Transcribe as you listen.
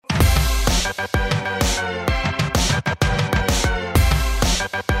Hey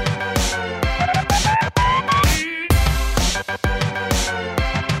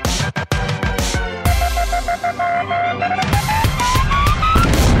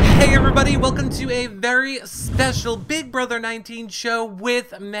everybody, welcome to a very special Big Brother 19 show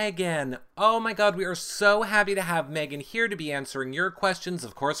with Megan. Oh my god, we are so happy to have Megan here to be answering your questions.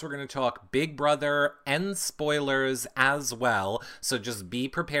 Of course, we're going to talk Big Brother and spoilers as well, so just be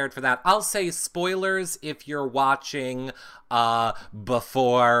prepared for that. I'll say spoilers if you're watching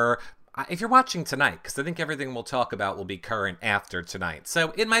if you're watching tonight, because I think everything we'll talk about will be current after tonight.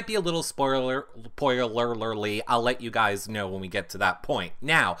 So it might be a little spoilerly. I'll let you guys know when we get to that point.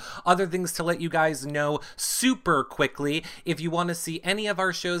 Now, other things to let you guys know super quickly. If you want to see any of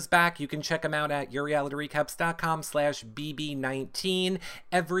our shows back, you can check them out at yourrealityrecaps.com/bb19.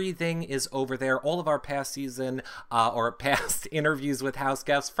 Everything is over there. All of our past season or past interviews with house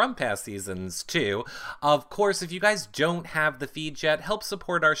guests from past seasons too. Of course, if you guys don't have the feed yet, help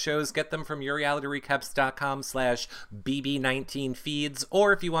support our shows. Get them from yourrealityrecaps.com/bb19 feeds,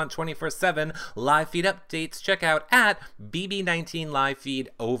 or if you want 24/7 live feed updates, check out at bb19 live feed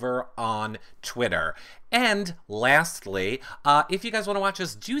over on Twitter. And lastly, if you guys want to watch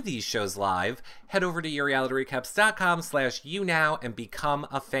us do these shows live, head over to yourrealityrecaps.com/younow and become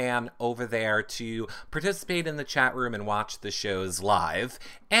a fan over there to participate in the chat room and watch the shows live.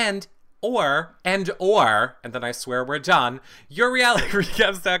 And then I swear we're done,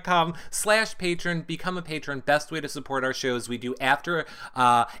 yourrealityrecaps.com/patron. Become a patron. Best way to support our shows. We do after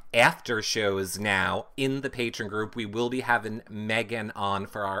shows now in the patron group. We will be having Megan on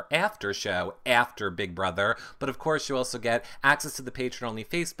for our after show after Big Brother. But of course, you also get access to the patron-only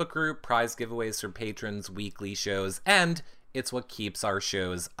Facebook group, prize giveaways from patrons, weekly shows, and it's what keeps our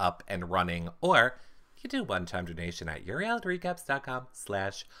shows up and running. Or you do one-time donation at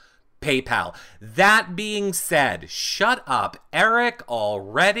yourrealityrecaps.com/PayPal. That being said, shut up, Eric,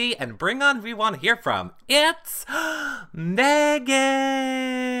 already, and bring on who we want to hear from. It's Megan!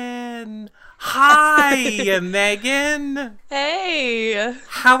 Hi, Megan! Hey!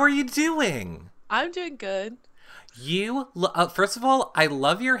 How are you doing? I'm doing good. First of all, I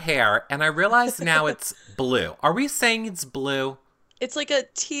love your hair, and I realize now it's blue. Are we saying it's blue? It's like a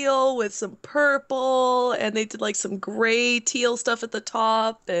teal with some purple, and they did like some gray teal stuff at the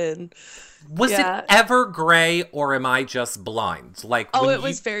top, and Was it ever gray, or am I just blind? It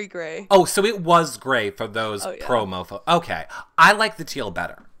was very gray. Oh, so it was gray for those promo photos. Okay, I like the teal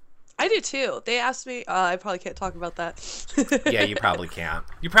better. I do too. They asked me. I probably can't talk about that. Yeah, you probably can't.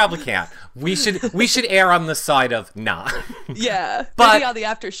 We should err on the side of not. Yeah, but maybe on the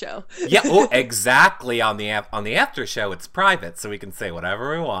after show. Yeah. Oh, exactly. On the after show, it's private, so we can say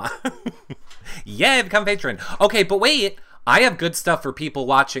whatever we want. Yeah, become patron. Okay, but wait. I have good stuff for people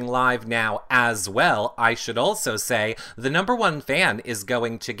watching live now as well. I should also say the #1 fan is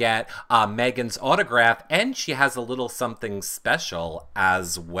going to get Megan's autograph, and she has a little something special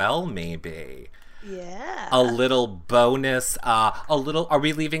as well, maybe. Yeah. A little bonus, are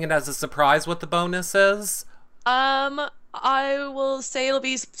we leaving it as a surprise what the bonus is? I will say it'll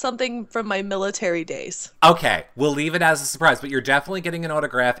be something from my military days. Okay, we'll leave it as a surprise, but you're definitely getting an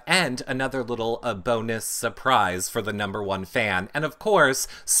autograph and another little bonus surprise for the #1 fan. And of course,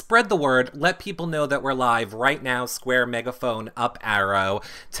 spread the word. Let people know that we're live right now. Square, megaphone, up arrow.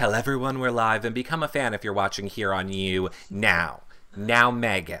 Tell everyone we're live and become a fan if you're watching here on You Now. Now,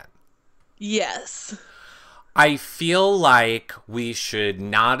 Megan. Yes. I feel like we should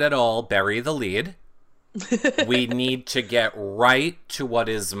not at all bury the lead. We need to get right to what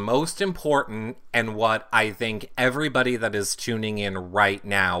is most important and what I think everybody that is tuning in right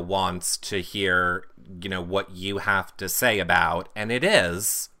now wants to hear, what you have to say about. And it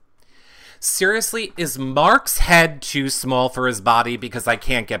is, seriously, is Mark's head too small for his body? Because I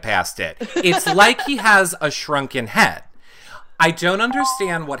can't get past it. It's like he has a shrunken head. I don't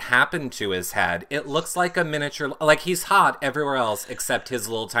understand what happened to his head. It looks like a miniature, like he's hot everywhere else except his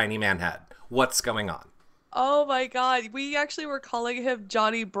little tiny man head. What's going on? Oh my god, we actually were calling him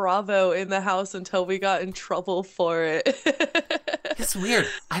Johnny Bravo in the house until we got in trouble for it. It's weird.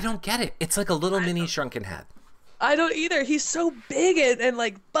 I don't get it. It's like a little mini shrunken head. I don't either. He's so big and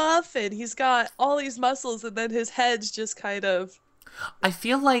like buff, and he's got all these muscles, and then his head's just kind of... I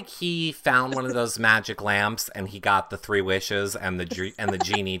feel like he found one of those magic lamps and he got the 3 wishes and the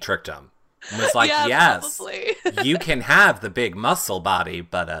genie tricked him. And was like, yeah, yes, probably. You can have the big muscle body,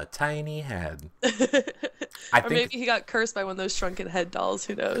 but a tiny head. Or maybe he got cursed by one of those shrunken head dolls.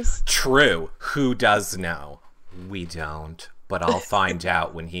 Who knows? True. Who does know? We don't. but I'll find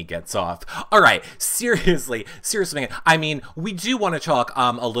out when he gets off. All right, seriously, I mean, we do want to talk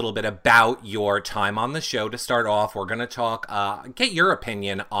a little bit about your time on the show. To start off, we're going to talk, get your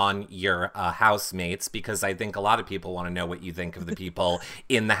opinion on your housemates, because I think a lot of people want to know what you think of the people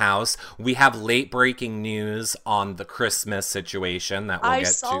in the house. We have late breaking news on the Christmas situation that we'll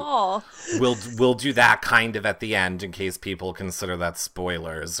get to. We'll do that kind of at the end in case people consider that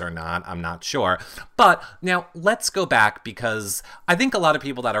spoilers or not. I'm not sure. But now let's go back, because I think a lot of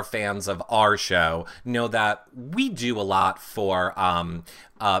people that are fans of our show know that we do a lot for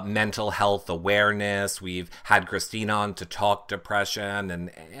mental health awareness. We've had Christine on to talk depression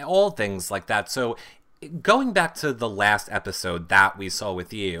and all things like that. So going back to the last episode that we saw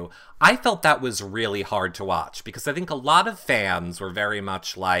with you, I felt that was really hard to watch, because I think a lot of fans were very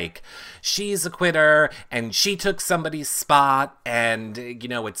much like, she's a quitter and she took somebody's spot and, you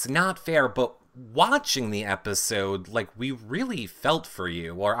know, it's not fair. But watching the episode, like, we really felt for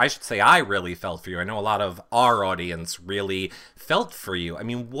you, or I should say I really felt for you. I know a lot of our audience really felt for you. I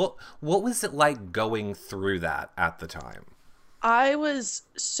mean, what was it like going through that at the time? I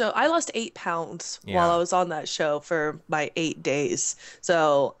lost 8 pounds while I was on that show for my 8 days.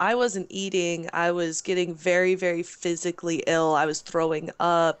 So I wasn't eating. I was getting very, very physically ill. I was throwing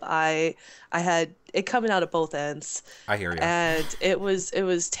up. I had it coming out of both ends. I hear you. And it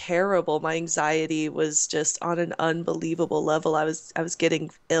was terrible. My anxiety was just on an unbelievable level. I was getting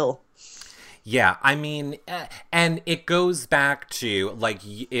ill. Yeah, I mean, and it goes back to, like,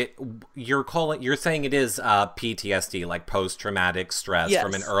 you're saying it is PTSD, like post-traumatic stress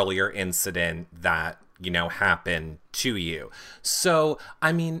from an earlier incident that, you know, happened to you. So,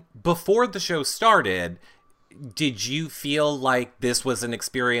 I mean, before the show started, did you feel like this was an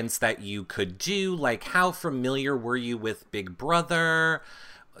experience that you could do? Like, how familiar were you with Big Brother?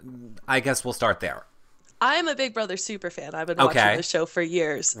 I guess we'll start there. I'm a Big Brother super fan. I've been watching the show for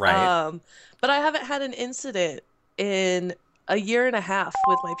years. Right. But I haven't had an incident in a year and a half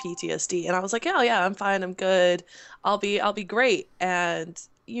with my PTSD. And I was like, oh yeah, I'm fine. I'm good. I'll be great. And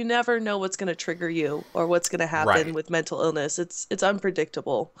you never know what's going to trigger you or what's going to happen with mental illness. It's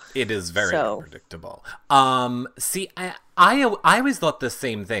unpredictable. It is very unpredictable. See, I always thought the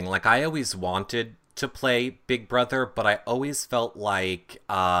same thing. Like, I always wanted to play Big Brother, but I always felt like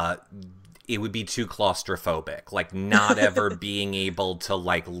it would be too claustrophobic. Like, not ever being able to,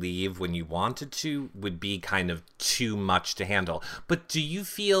 like, leave when you wanted to would be kind of too much to handle. But do you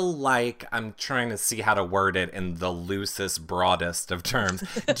feel like, I'm trying to see how to word it in the loosest, broadest of terms,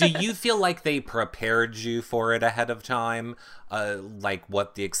 do you feel like they prepared you for it ahead of time? Like,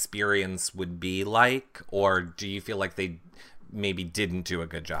 what the experience would be like? Or do you feel like they maybe didn't do a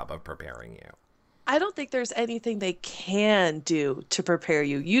good job of preparing you? I don't think there's anything they can do to prepare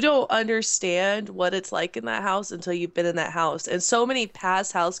you. You don't understand what it's like in that house until you've been in that house. And so many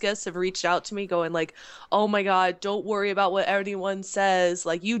past house guests have reached out to me going like, oh my God, don't worry about what anyone says.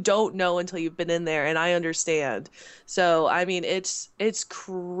 Like, you don't know until you've been in there. And I understand. So, I mean, it's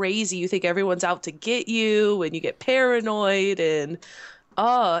crazy. You think everyone's out to get you and you get paranoid. And,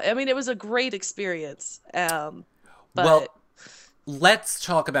 I mean, it was a great experience. But let's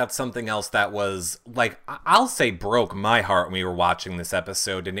talk about something else that was, like, I'll say broke my heart when we were watching this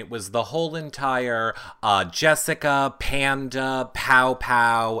episode, and it was the whole entire Jessica, Panda, Pow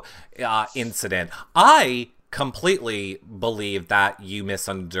Pow incident. I completely believe that you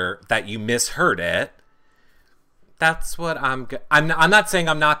misheard it. That's what I'm not saying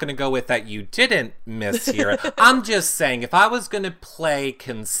I'm not going to go with that you didn't mishear it. I'm just saying, if I was going to play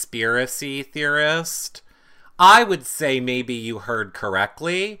conspiracy theorist, I would say maybe you heard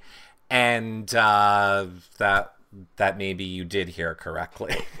correctly, and that maybe you did hear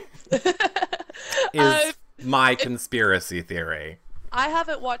correctly. Is my conspiracy theory. I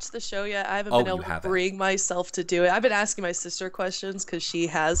haven't watched the show yet. I haven't been able to bring myself to do it. I've been asking my sister questions because she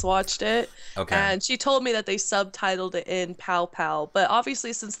has watched it. Okay. And she told me that they subtitled it in Pow Pow. But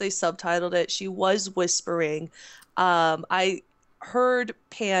obviously, since they subtitled it, she was whispering. I heard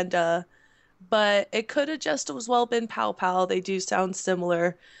Panda, but it could have just as well been Pow Pow. They do sound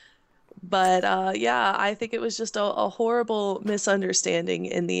similar. But yeah, I think it was just a horrible misunderstanding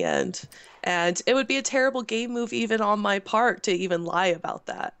in the end. And it would be a terrible game move even on my part to even lie about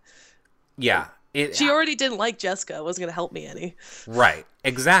that. Yeah. She already didn't like Jessica. It wasn't going to help me any. Right.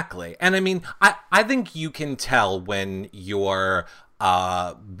 Exactly. And I mean, I think you can tell when you're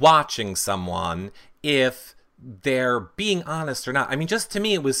watching someone if they're being honest or not. I mean, just to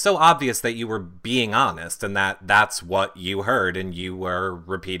me, it was so obvious that you were being honest and that's what you heard and you were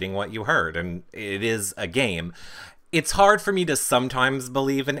repeating what you heard. And it is a game. it's hard for me to sometimes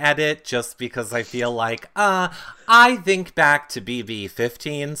believe an edit just because I feel like, I think back to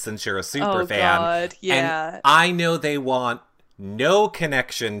BB15 since you're a super Oh fan. God, And yeah. I know they want no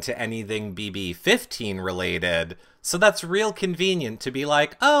connection to anything BB15 related. So that's real convenient to be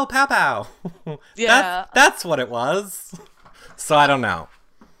like, oh, pow pow. Yeah. That's what it was. So I don't know.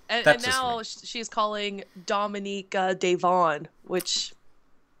 And That's just me. now she's calling Dominique Devon, which,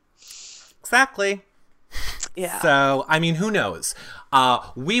 Exactly. yeah. So, I mean, who knows?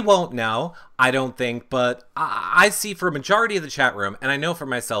 We won't know, I don't think, but I see for a majority of the chat room, and I know for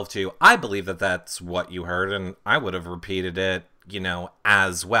myself too, I believe that that's what you heard, and I would have repeated it,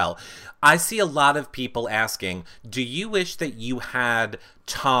 as well. I see a lot of people asking, do you wish that you had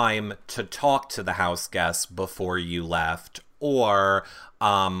time to talk to the house guests before you left, or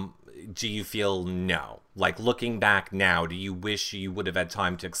do you feel no? Like, looking back now, do you wish you would have had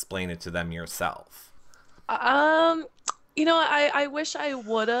time to explain it to them yourself? Um, I wish I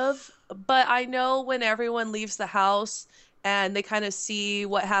would have, but I know when everyone leaves the house and they kind of see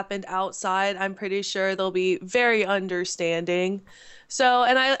what happened outside, I'm pretty sure they'll be very understanding. So,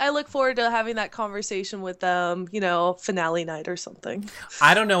 and I look forward to having that conversation with them, finale night or something.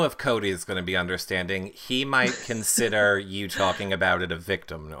 I don't know if Cody is going to be understanding. He might consider you talking about it a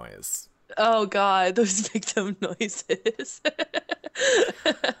victim noise. Oh God, those victim noises.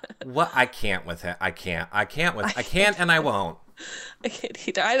 What? I can't with it. I can't. I can't and I won't. I can't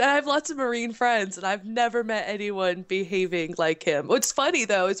either. I have lots of Marine friends, and I've never met anyone behaving like him. What's funny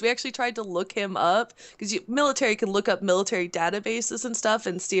though is we actually tried to look him up because military can look up military databases and stuff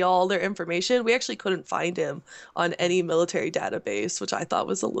and see all their information. We actually couldn't find him on any military database, which I thought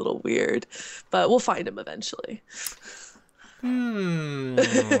was a little weird, but we'll find him eventually.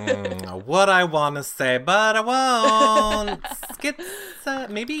 What I want to say, but I won't.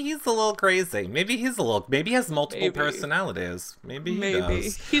 Maybe he's a little crazy. Maybe he has multiple personalities. Maybe he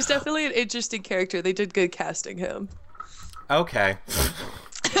does. He's definitely an interesting character. They did good casting him. Okay.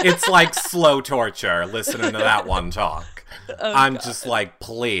 It's like slow torture listening to that one talk. Oh, I'm God. just like,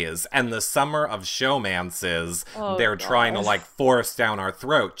 please. And the summer of showmances, Oh, they're trying to God. like force down our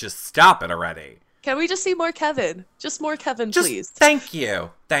throat. Just stop it already. Can we just see more Kevin? Just more Kevin, Just please. thank you.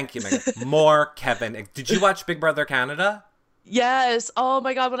 Thank you, Megan. More Kevin. Did you watch Big Brother Canada? Yes. Oh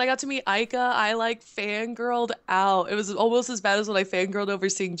my God. When I got to meet Ika, I like fangirled out. It was almost as bad as when I fangirled over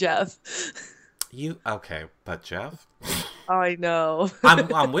seeing Jeff. Okay, but Jeff? I know.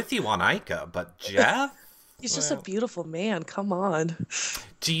 I'm with you on Ika, but Jeff? He's just a beautiful man. Come on.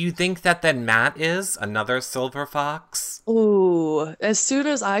 Do you think that then Matt is another silver fox? Ooh, as soon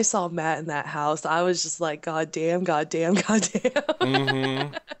as I saw Matt in that house, I was just like, God damn, God damn, God damn.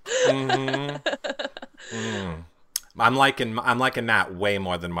 Mm-hmm. Mm-hmm. Mm. I'm liking Matt way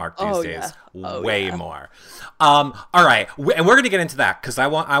more than Mark these days. Yeah. Oh, way yeah. more. All right, and we're gonna get into that because I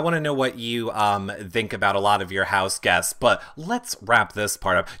want to know what you think about a lot of your house guests. But let's wrap this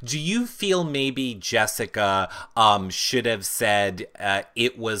part up. Do you feel maybe Jessica should have said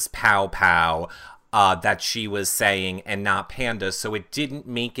it was Pow Pow? That she was saying and not Panda, so it didn't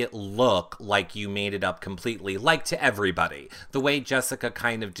make it look like you made it up completely, like to everybody. The way Jessica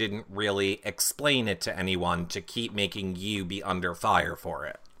kind of didn't really explain it to anyone to keep making you be under fire for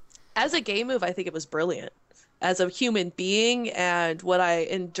it. As a game move, I think it was brilliant. As a human being and what I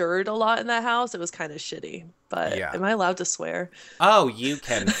endured a lot in that house, it was kind of shitty. But Yeah. am I allowed to swear? Oh, you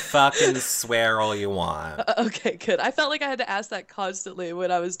can fucking swear all you want. Okay, good. I felt like I had to ask that constantly when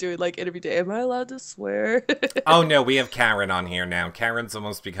I was doing like interview day. Am I allowed to swear? Oh no, we have Karen on here now. Karen's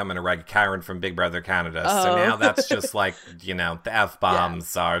almost becoming a regular. Karen from Big Brother Canada. So Oh. now that's just like, the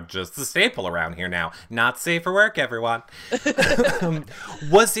F-bombs are just the staple around here now. Not safe for work, everyone.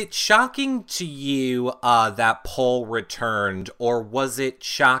 Was it shocking to you that Paul returned, or was it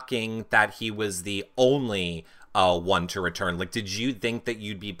shocking that he was the only one to return? Like, did you think that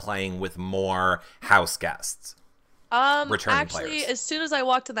you'd be playing with more house guests? Returning Actually, players. as soon as I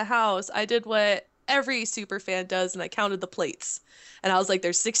walked in the house, I did what every super fan does, and I counted the plates. And I was like,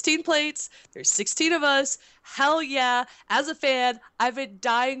 there's 16 plates, there's 16 of us. Hell yeah. As a fan, I've been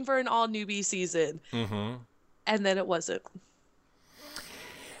dying for an all newbie season. Mm-hmm. And then it wasn't.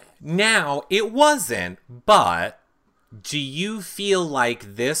 Now, it wasn't, but do you feel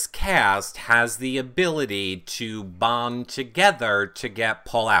like this cast has the ability to bond together to get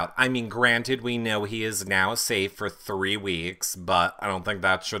Paul out? I mean, granted, we know he is now safe for 3 weeks, but I don't think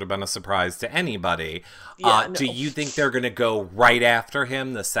that should have been a surprise to anybody. Yeah, no. Do you think they're going to go right after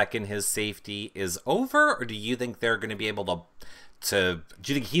him the second his safety is over? Or do you think they're going to be able do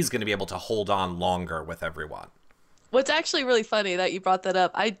you think he's going to be able to hold on longer with everyone? What's actually really funny that you brought that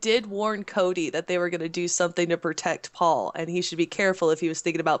up, I did warn Cody that they were going to do something to protect Paul, and he should be careful if he was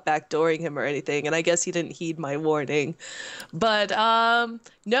thinking about backdooring him or anything. And I guess he didn't heed my warning. But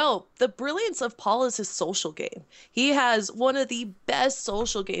no, the brilliance of Paul is his social game. He has one of the best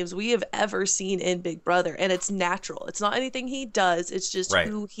social games we have ever seen in Big Brother, and it's natural. It's not anything he does, it's just Right.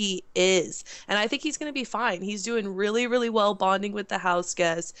 who he is. And I think he's going to be fine. He's doing really, really well bonding with the house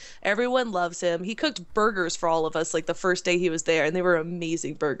guests. Everyone loves him. He cooked burgers for all of us like the first day he was there, and they were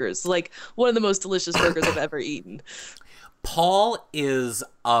amazing burgers. Like one of the most delicious burgers I've ever eaten. Paul is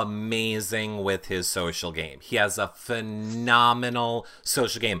amazing with his social game. He has a phenomenal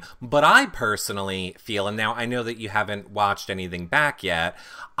social game. But I personally feel, and now I know that you haven't watched anything back yet,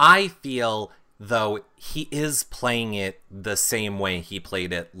 I feel though he is playing it the same way he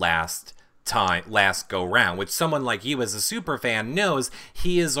played it last go round, which someone like you as a super fan knows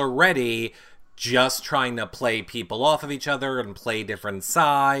he is already just trying to play people off of each other and play different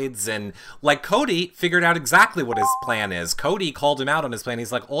sides. And like Cody figured out exactly what his plan is. Cody called him out on his plan.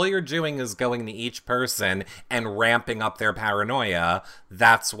 He's like, all you're doing is going to each person and ramping up their paranoia.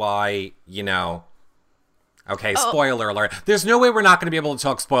 That's why, you know. Okay, spoiler alert. There's no way we're not going to be able to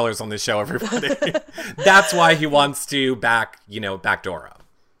talk spoilers on this show, everybody. That's why he wants to backdoor him.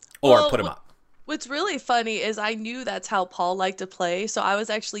 Or put him up. What's really funny is I knew that's how Paul liked to play, so I was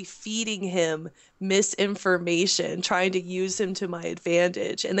actually feeding him misinformation, trying to use him to my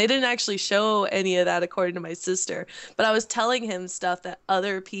advantage. And they didn't actually show any of that according to my sister, but I was telling him stuff that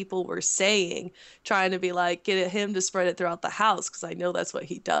other people were saying, trying to be like, get him to spread it throughout the house, because I know that's what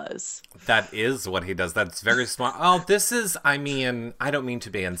he does. That is what he does. That's very smart. Oh, this is, I mean, I don't mean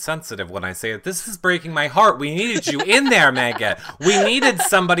to be insensitive when I say it. This is breaking my heart. We needed you in there, Megan. We needed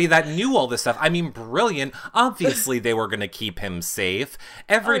somebody that knew all this stuff. I mean, brilliant. Obviously, they were going to keep him safe.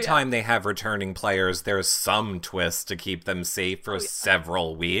 Every time they have returning players, there's some twist to keep them safe for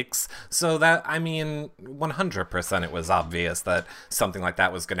several weeks. So that, I mean, 100% it was obvious that something like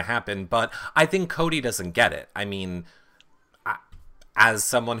that was going to happen. But I think Cody doesn't get it. I mean, as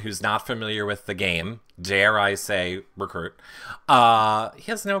someone who's not familiar with the game, dare I say, recruit,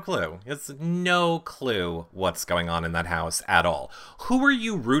 he has no clue. He has no clue what's going on in that house at all. Who are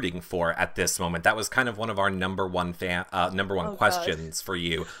you rooting for at this moment? That was kind of one of our number one questions for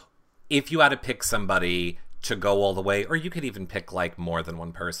you. If you had to pick somebody to go all the way, or you could even pick like more than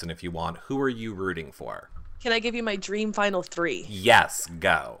one person if you want, who are you rooting for? Can I give you my dream final three? Yes,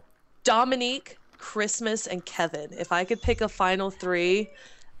 go. Dominique, Christmas, and Kevin. If I could pick a final three,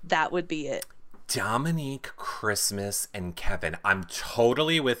 that would be it. Dominique, Christmas, and Kevin. I'm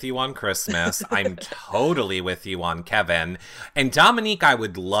totally with you on Christmas. I'm totally with you on Kevin. And Dominique, I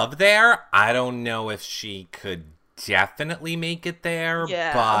would love there. I don't know if she could definitely make it there,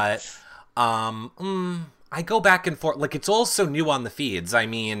 but I go back and forth. Like, it's all so new on the feeds. I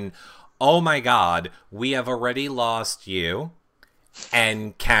mean, oh my God, we have already lost you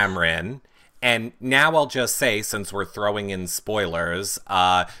and Cameron. And now I'll just say, since we're throwing in spoilers,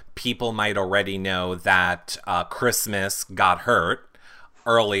 people might already know that Christmas got hurt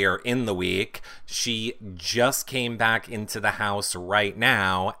earlier in the week. She just came back into the house right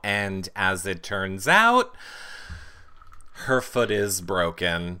now, and as it turns out, her foot is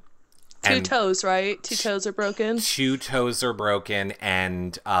broken. Two toes, right? Two toes are broken. Two toes are broken,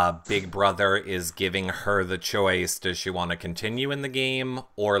 and Big Brother is giving her the choice. Does she want to continue in the game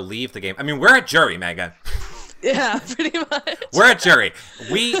or leave the game? I mean, we're at jury, Megan. Yeah, pretty much. We're at jury.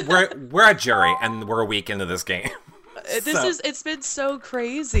 We're at jury, and we're a week into this game. It's been so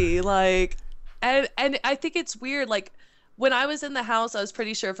crazy. Like, and I think it's weird. Like, when I was in the house, I was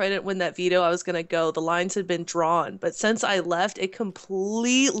pretty sure if I didn't win that veto, I was going to go. The lines had been drawn. But since I left, it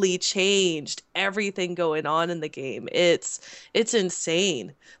completely changed everything going on in the game. It's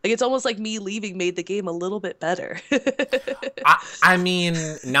insane. Like, it's almost like me leaving made the game a little bit better. I mean,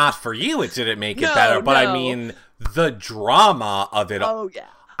 not for you, it didn't make it better. But I mean, the drama of it. Oh, yeah.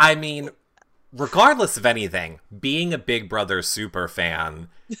 I mean, regardless of anything, being a Big Brother super fan,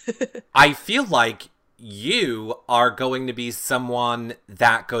 I feel like you are going to be someone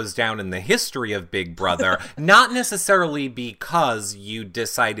that goes down in the history of Big Brother, not necessarily because you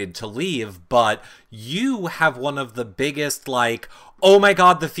decided to leave, but you have one of the biggest, like, oh my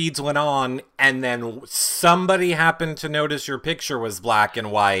God, the feeds went on, and then somebody happened to notice your picture was black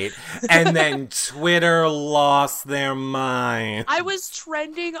and white, and then Twitter lost their mind. I was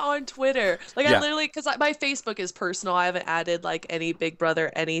trending on Twitter. Like, I literally, because my Facebook is personal. I haven't added, like, any Big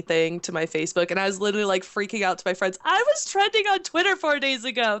Brother anything to my Facebook, and I was literally, like, freaking out to my friends. I was trending on Twitter 4 days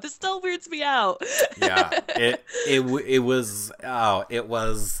ago. This still weirds me out. Yeah, it was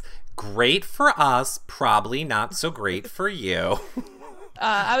Great for us, probably not so great for you.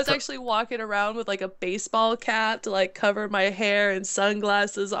 I was actually walking around with like a baseball cap to like cover my hair and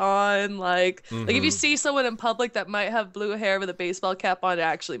sunglasses on. Like if you see someone in public that might have blue hair with a baseball cap on, it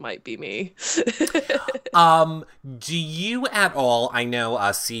actually might be me. Do you at all, I know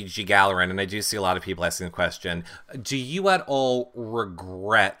CG Gallerin, and I do see a lot of people asking the question, do you at all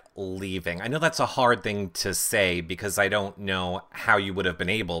regret leaving? I know that's a hard thing to say because I don't know how you would have been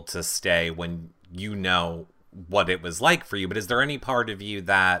able to stay when you know what it was like for you, but is there any part of you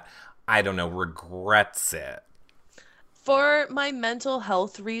that, I don't know, regrets it? For my mental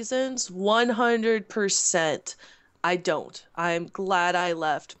health reasons, 100%, I don't. I'm glad I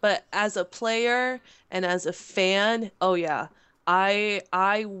left. But as a player and as a fan, oh yeah,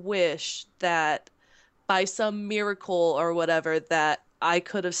 I wish that by some miracle or whatever that I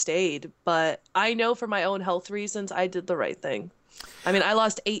could have stayed. But I know for my own health reasons, I did the right thing. I mean, I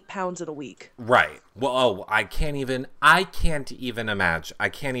lost 8 pounds in a week. Right. Well, oh, I can't even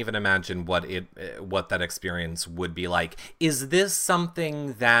imagine what that experience would be like. Is this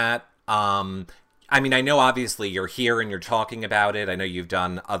something that, I mean, I know obviously you're here and you're talking about it. I know you've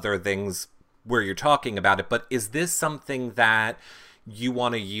done other things where you're talking about it, but is this something that you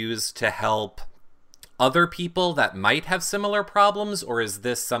want to use to help other people that might have similar problems, or is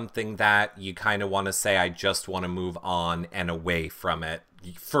this something that you kind of want to say, I just want to move on and away from it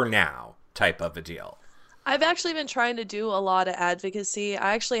for now type of a deal? I've actually been trying to do a lot of advocacy.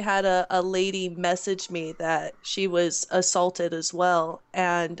 I actually had a lady message me that she was assaulted as well.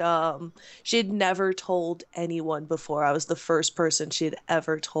 And she had never told anyone before. I was the first person she had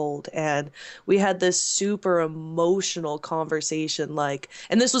ever told. And we had this super emotional conversation.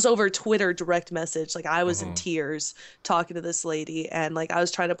 And this was over Twitter direct message. Like, I was in tears talking to this lady. And, like, I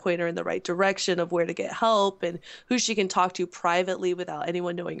was trying to point her in the right direction of where to get help and who she can talk to privately without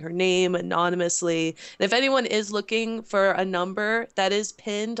anyone knowing her name, anonymously. And if anyone is looking for a number, that is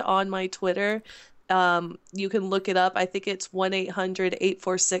pinned on my Twitter. You can look it up. I think it's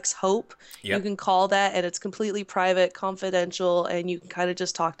 1-800-846-HOPE. Yep. You can call that, and it's completely private, confidential, and you can kind of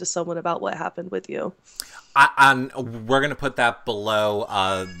just talk to someone about what happened with you. We're going to put that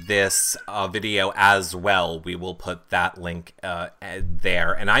below this video as well. We will put that link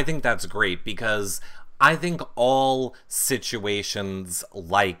there. And I think that's great because I think all situations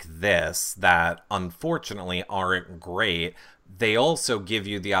like this that unfortunately aren't great, they also give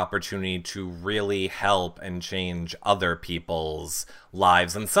you the opportunity to really help and change other people's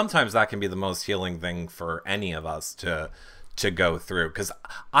lives. And sometimes that can be the most healing thing for any of us to go through. Because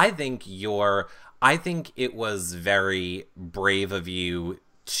I think it was very brave of you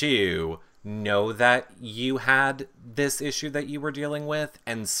to know that you had this issue that you were dealing with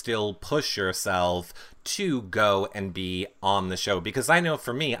and still push yourself to go and be on the show. Because I know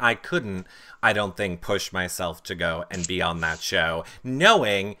for me, I don't think, push myself to go and be on that show,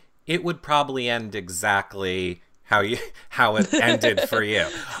 knowing it would probably end exactly how it ended for you.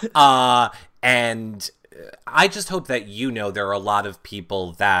 And I just hope that there are a lot of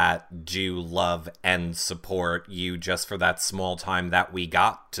people that do love and support you just for that small time that we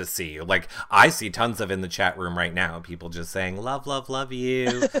got to see you. Like, I see tons of in the chat room right now, people just saying, love, love, love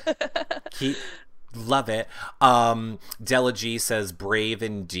you. Love it. Della G says, brave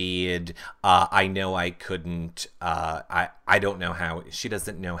indeed. I know I couldn't. I don't know how. She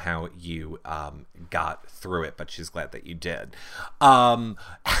doesn't know how you got through it, but she's glad that you did.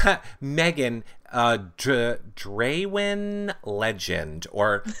 Megan, Draywin Legend,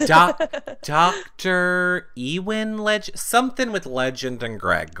 or Dr. Ewin Legend, something with Legend and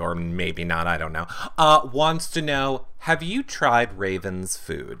Greg, or maybe not, I don't know, wants to know, have you tried Raven's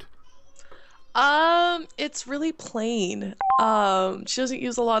food? It's really plain. She doesn't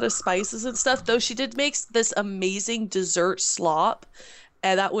use a lot of spices and stuff, though she did make this amazing dessert slop,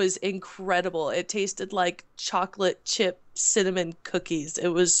 and that was incredible. It tasted like chocolate chip cinnamon cookies. It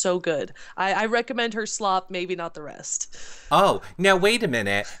was so good. I recommend her slop, maybe not the rest. Oh, now wait a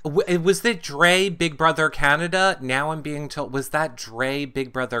minute. Was that Dre Big Brother Canada? Now I'm being told, was that Dre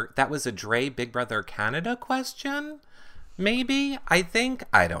Big Brother? That was a Dre Big Brother Canada question? Maybe, I think.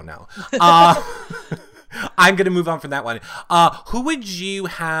 I don't know. I'm going to move on from that one. Who would you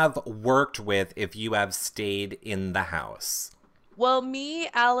have worked with if you have stayed in the house? Well, me,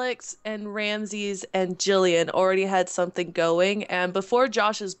 Alex, and Ramses and Jillian already had something going. And before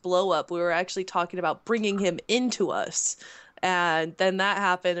Josh's blow up, we were actually talking about bringing him into us. And then that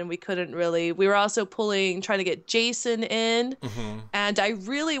happened and we were also trying to get Jason in. Mm-hmm. And I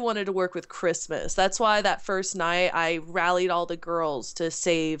really wanted to work with Christmas. That's why that first night I rallied all the girls to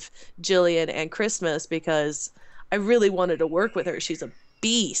save Jillian and Christmas, because I really wanted to work with her. She's a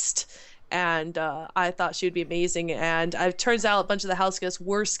beast. And I thought she would be amazing. And it turns out a bunch of the house guests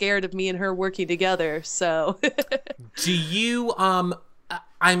were scared of me and her working together. So Do you,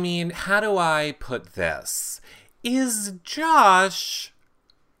 I mean, how do I put this? Is Josh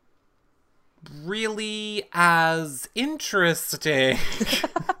really as interesting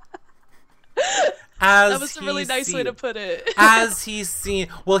that as was a really nice way to put it. as he's seen?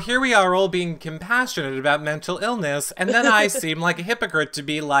 Well, here we are all being compassionate about mental illness, and then I seem like a hypocrite to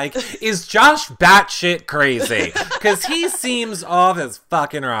be like, is Josh batshit crazy? Because he seems off his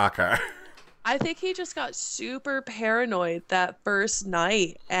fucking rocker. I think he just got super paranoid that first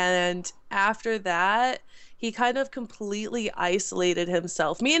night. And after that, he kind of completely isolated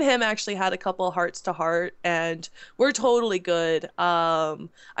himself. Me and him actually had a couple hearts to heart, and we're totally good.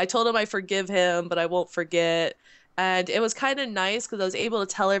 I told him I forgive him, but I won't forget. And it was kind of nice because I was able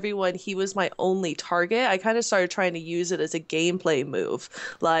to tell everyone he was my only target. I kind of started trying to use it as a gameplay move.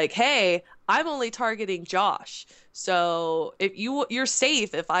 Like, hey, I'm only targeting Josh. So if you're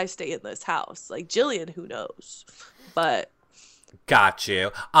safe if I stay in this house. Like Jillian, who knows? But Got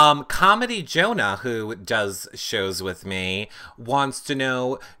you. Comedy Jonah, who does shows with me, wants to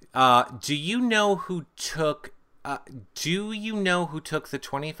know, do you know who took the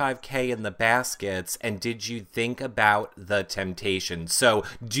 25K in the baskets, and did you think about the temptation? So,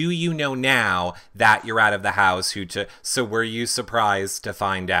 do you know now that you're out of the house so were you surprised to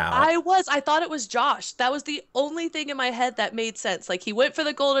find out? I thought it was Josh. That was the only thing in my head that made sense. Like he went for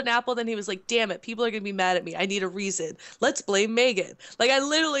the golden apple, then he was like, damn it, people are gonna be mad at me. I need a reason. Let's blame Megan. Like I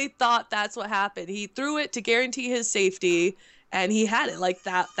literally thought that's what happened. He threw it to guarantee his safety. And he had it like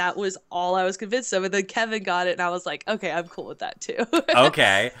that. That was all I was convinced of. And then Kevin got it, and I was like, okay, I'm cool with that too.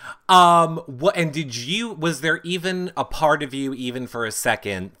 Okay. What? And was there even a part of you, even for a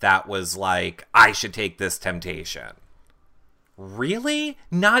second, that was like, I should take this temptation? Really?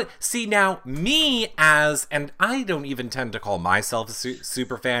 Not. See, now, and I don't even tend to call myself a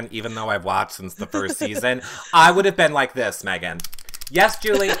super fan, even though I've watched since the first season, I would have been like this, Megan. Yes,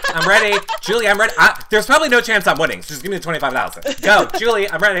 Julie, I'm ready. Julie, I'm ready. There's probably no chance I'm winning, so just give me the 25,000. Go, Julie,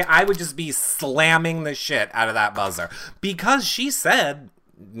 I'm ready. I would just be slamming the shit out of that buzzer. Because she said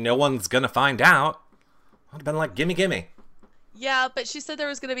no one's gonna find out. I'd have been like, gimme, gimme. Yeah, but she said there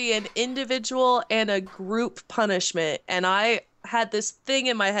was going to be an individual and a group punishment. And I had this thing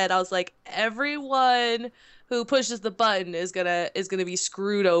in my head. I was like, everyone who pushes the button is gonna be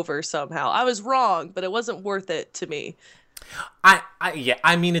screwed over somehow. I was wrong, but it wasn't worth it to me. Yeah,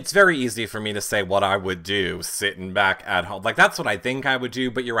 I mean, it's very easy for me to say what I would do sitting back at home. Like, that's what I think I would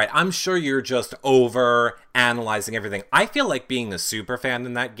do, but you're right. I'm sure you're just over analyzing everything. I feel like being a super fan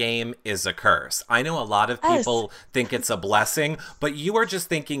in that game is a curse. I know a lot of people think it's a blessing, but you are just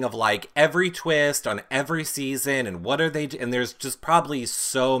thinking of like every twist on every season and what are they and there's just probably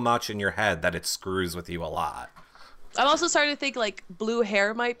so much in your head that it screws with you a lot. I'm also starting to think like blue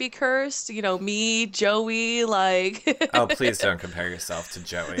hair might be cursed. You know, me, Joey, like. Oh, please don't compare yourself to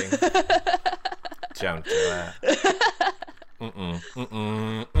Joey. Don't do it. Mm-mm.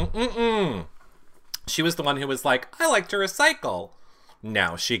 Mm-mm. Mm-mm. She was the one who was like, I like to recycle.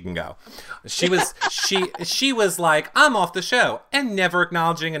 No, she can go. She was like, I'm off the show, and never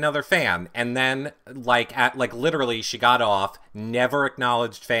acknowledging another fan. And then literally she got off, never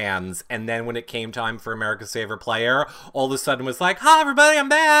acknowledged fans, and then when it came time for America's Favorite Player, all of a sudden was like, hi everybody, I'm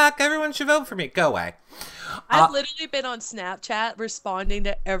back. Everyone should vote for me. Go away. I've literally been on Snapchat responding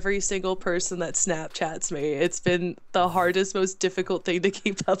to every single person that Snapchats me. It's been the hardest, most difficult thing to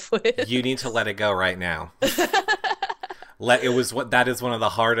keep up with. You need to let it go right now. That is one of the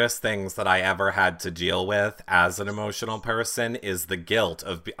hardest things that I ever had to deal with as an emotional person is the guilt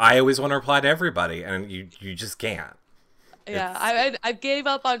of I always want to reply to everybody and you just can't. Yeah, I gave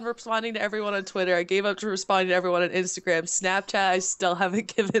up on responding to everyone on Twitter. I gave up to responding to everyone on Instagram. Snapchat, I still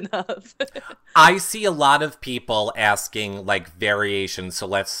haven't given up. I see a lot of people asking like variations, so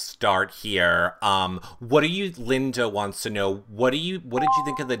let's start here. Linda wants to know, what did you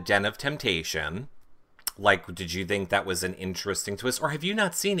think of the Den of Temptation? Like, did you think that was an interesting twist? Or have you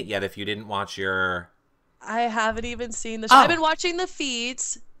not seen it yet if you didn't watch your... I haven't even seen the show. I've been watching the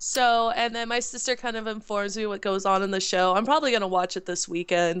feeds, and then my sister kind of informs me what goes on in the show. I'm probably going to watch it this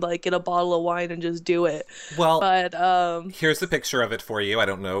weekend, like, get a bottle of wine and just do it. Well, but, here's a picture of it for you. I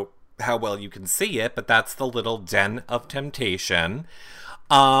don't know how well you can see it, but that's the little Den of Temptation.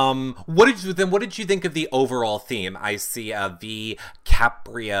 What did you think of the overall theme? I see V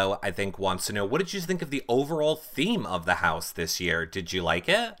Caprio, I think, wants to know, what did you think of the overall theme of the house this year? Did you like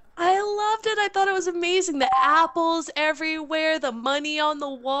it? I loved it. I thought it was amazing. The apples everywhere, the money on the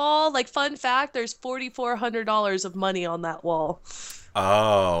wall. Like, fun fact, there's $4,400 of money on that wall.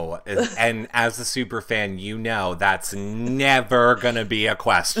 Oh, and as a super fan, you know that's never gonna be a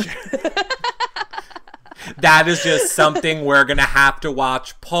question. That is just something we're going to have to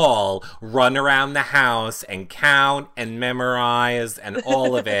watch Paul run around the house and count and memorize and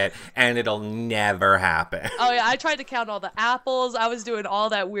all of it, and it'll never happen. Oh, yeah, I tried to count all the apples. I was doing all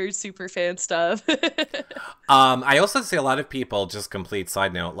that weird super fan stuff. I also see a lot of people, just complete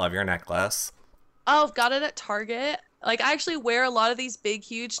side note, love your necklace. Oh, I've got it at Target. Like, I actually wear a lot of these big,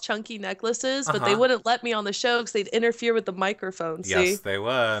 huge, chunky necklaces, but they wouldn't let me on the show because they'd interfere with the microphone, see? Yes, they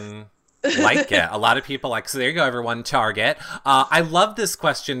would. Like it. A lot of people like, so there you go, everyone, Target. I love this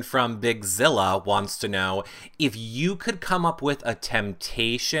question from Big Zilla, wants to know, if you could come up with a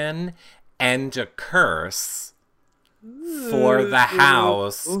temptation and a curse for the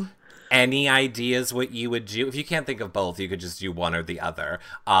house, any ideas what you would do? If you can't think of both, you could just do one or the other.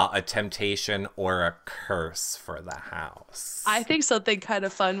 A temptation or a curse for the house. I think something kind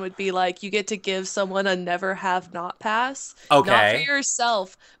of fun would be like you get to give someone a never have not pass. Okay. Not for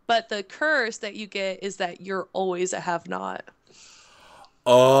yourself, but the curse that you get is that you're always a have not.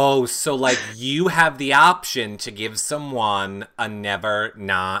 Oh, so like you have the option to give someone a never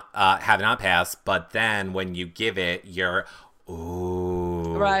not have not pass, but then when you give it, you're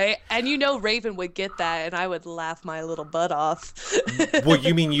ooh. Right. And you know Raven would get that and I would laugh my little butt off. Well,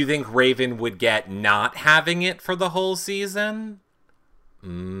 you mean you think Raven would get not having it for the whole season?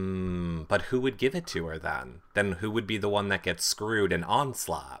 But who would give it to her then? Then who would be the one that gets screwed in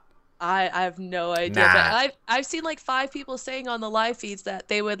Onslaught? I have no idea. But I've seen like 5 people saying on the live feeds that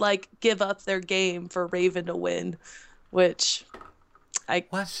they would like give up their game for Raven to win, which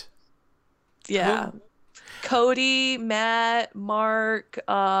What? Yeah. Who? Cody, Matt, Mark,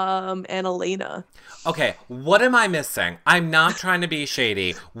 and Elena. Okay, what am I missing? I'm not trying to be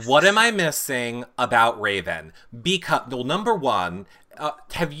shady. What am I missing about Raven? Because, well, number one,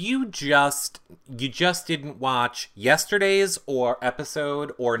 have you just didn't watch yesterday's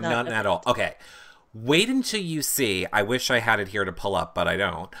episode or none at all? Okay. Wait until you see, I wish I had it here to pull up, but I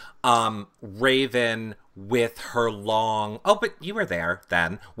don't. Raven with her long, oh, but you were there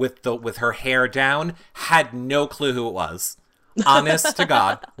then, with her hair down, had no clue who it was. Honest to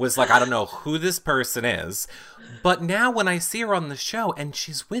God, was like, I don't know who this person is. But now when I see her on the show and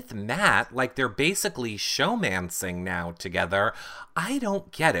she's with Matt, like they're basically showmancing now together, I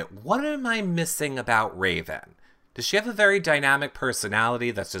don't get it. What am I missing about Raven? Does she have a very dynamic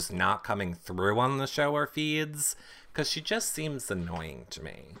personality that's just not coming through on the show or feeds? Because she just seems annoying to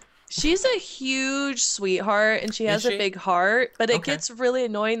me. She's a huge sweetheart and she has a big heart, but it gets really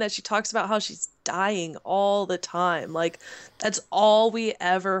annoying that she talks about how she's dying all the time. Like, that's all we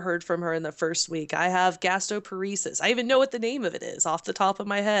ever heard from her in the first week. I have gastroparesis. I even know what the name of it is off the top of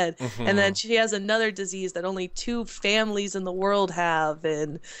my head. Mm-hmm. And then she has another disease that only 2 families in the world have,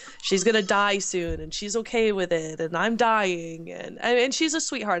 and she's gonna die soon, and she's okay with it, and I'm dying, and she's a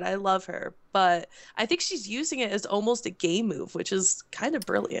sweetheart. I love her, but I think she's using it as almost a game move, which is kind of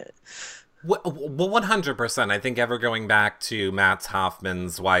brilliant. Well, 100%. I think ever going back to Matt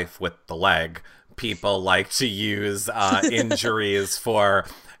Hoffman's wife with the leg, people like to use injuries for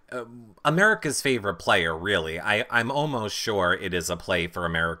America's favorite player, really. I'm almost sure it is a play for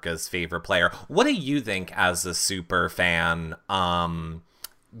America's favorite player. What do you think as a super fan?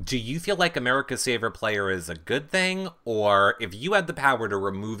 Do you feel like America's favorite player is a good thing? Or if you had the power to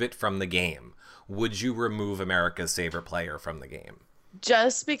remove it from the game, would you remove America's favorite player from the game?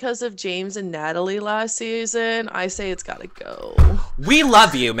 Just because of James and Natalie last season, I say it's gotta go. We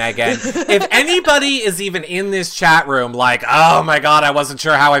love you, Megan. If anybody is even in this chat room like, oh my God, I wasn't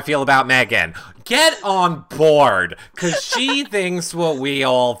sure how I feel about Megan, get on board, because she thinks what we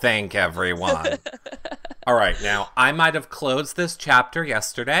all think, everyone. All right, now, I might have closed this chapter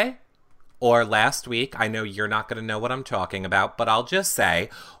yesterday or last week. I know you're not going to know what I'm talking about, but I'll just say,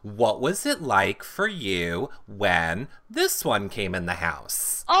 what was it like for you when this one came in the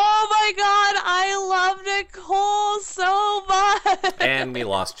house? Oh my God, I love Nicole so much. And we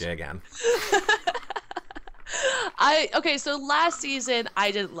lost you again. Okay, so last season, I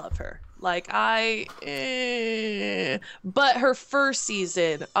didn't love her. Like, but her first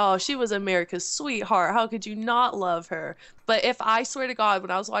season, oh, she was America's sweetheart. How could you not love her? But I swear to God,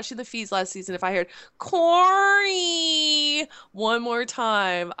 when I was watching the feeds last season, if I heard Corey one more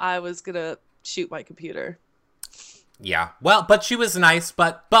time, I was gonna shoot my computer. Yeah, well, but she was nice,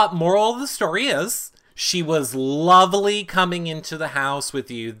 but moral of the story is, She was lovely coming into the house with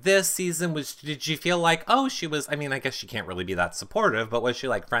you this season. Did you feel like, oh, she was, I mean, I guess she can't really be that supportive, but was she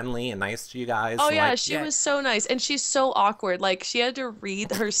like friendly and nice to you guys? Oh And, yeah, like, she was so nice and she's so awkward. Like she had to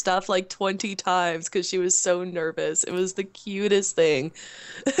read her stuff like 20 times because she was so nervous. It was the cutest thing.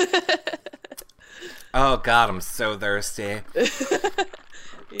 Oh God, I'm so thirsty. Yeah.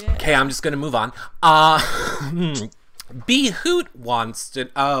 Okay, I'm just gonna move on. B Hoot wants to.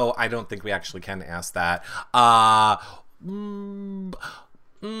 Oh, I don't think we actually can ask that.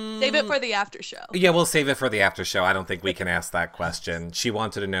 Save it for the after show. Yeah, we'll save it for the after show. I don't think we can ask that question. She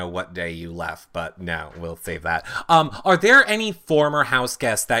wanted to know what day you left, but no, we'll save that. Are there any former house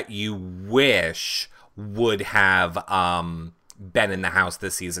guests that you wish would have been in the house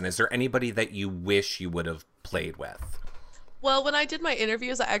this season? Is there anybody that you wish you would have played with? Well, when I did my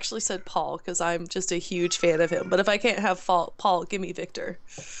interviews, I actually said Paul because I'm just a huge fan of him. But if I can't have Paul, give me Victor.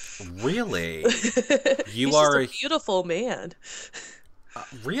 Really? You He's are just a beautiful man.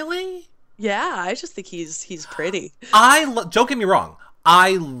 Really? Yeah, I just think he's pretty. Don't get me wrong.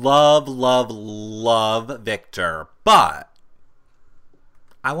 I love Victor, but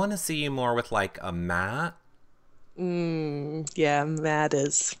I want to see you more with like a Matt. Yeah, Matt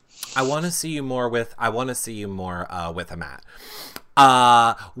is. I want to see you more with a Matt.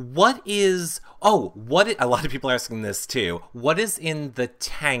 A lot of people are asking this too. What is in the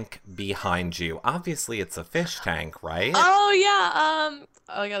tank behind you? Obviously it's a fish tank, right? Oh yeah,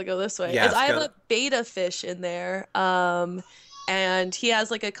 I gotta go this way. Yes, I have a beta fish in there. And he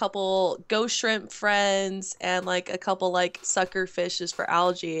has like a couple ghost shrimp friends and like a couple like sucker fishes for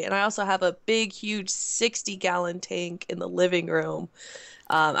algae. And I also have a big, huge 60-gallon tank in the living room.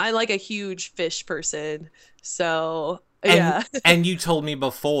 I like a huge fish person. So, yeah. And you told me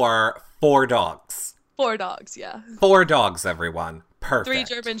before, 4 dogs. 4 dogs, yeah. 4 dogs, everyone. Perfect.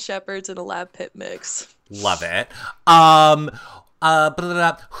 3 German Shepherds and a lab pit mix. Love it.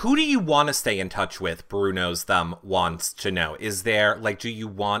 Who do you want to stay in touch with? Bruno's Thumb wants to know. Is there, like, do you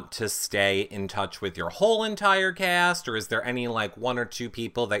want to stay in touch with your whole entire cast? Or is there any, like, 1 or 2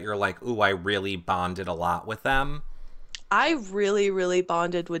 people that you're like, ooh, I really bonded a lot with them? I really, really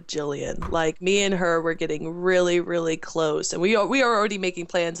bonded with Jillian. Like, me and her were getting really, really close. And we are already making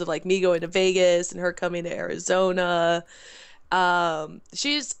plans of, like, me going to Vegas and her coming to Arizona.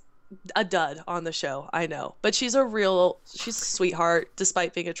 She's a dud on the show, I know. But she's a sweetheart,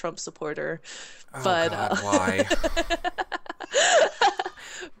 despite being a Trump supporter. Oh, but God, why?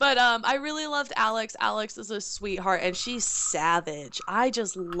 But I really loved Alex. Alex is a sweetheart and she's savage. I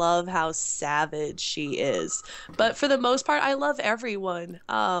just love how savage she is. But for the most part, I love everyone.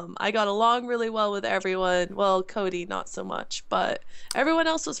 I got along really well with everyone. Well, Cody, not so much, but everyone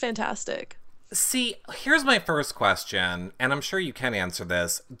else was fantastic. See, here's my first question, and I'm sure you can answer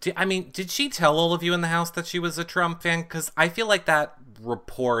this. Did she tell all of you in the house that she was a Trump fan? Because I feel like that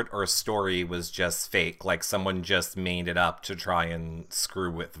report or story was just fake. Like, someone just made it up to try and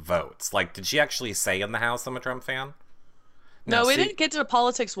screw with votes. Like, did she actually say in the house, I'm a Trump fan? No, we didn't get to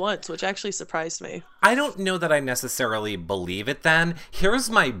politics once, which actually surprised me. I don't know that I necessarily believe it then. Here's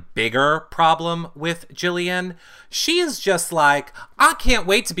my bigger problem with Jillian. She is just like, I can't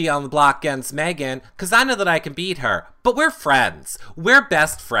wait to be on the block against Megan because I know that I can beat her. But we're friends. We're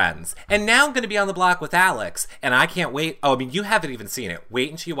best friends. And now I'm going to be on the block with Alex. And I can't wait. Oh, I mean, you haven't even seen it.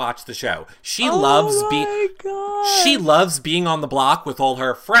 Wait until you watch the show. She loves being on the block with all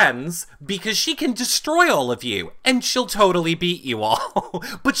her friends because she can destroy all of you. And she'll totally beat you all.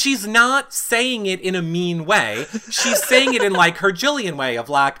 But she's not saying it in a mean way. She's saying it in like her Jillian way of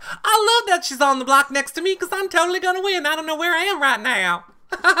like, I love that she's on the block next to me because I'm totally going to win. I don't know where I am right now.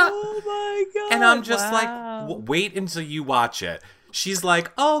 Oh my God. And I'm just like, wait until you watch it. She's like,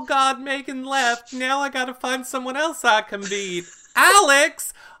 oh God, Megan left. Now I gotta find someone else I can beat.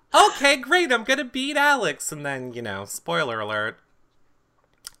 Alex! Okay, great, I'm gonna beat Alex. And then, spoiler alert,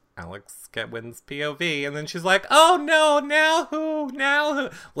 Alex wins POV. And then she's like, oh no, now who?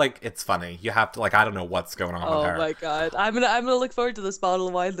 Like, it's funny. You have to, like, I don't know what's going on with her. Oh my God. I'm gonna look forward to this bottle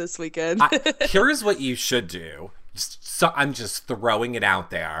of wine this weekend. Here's what you should do. So I'm just throwing it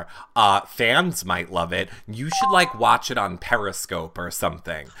out there. Fans might love it. You should like watch it on Periscope or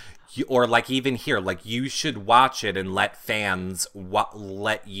something. Or like even here, like you should watch it and let fans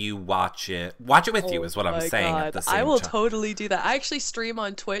let you watch it. Watch it with you is what I'm saying. At the same I will time. Totally do that. I actually stream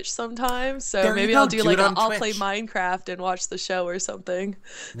on Twitch sometimes, so There maybe you go. I'll do like I'll play Twitch. Minecraft and watch the show or something.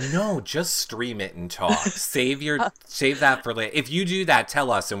 No, just stream it and talk. Save that for later. If you do that, tell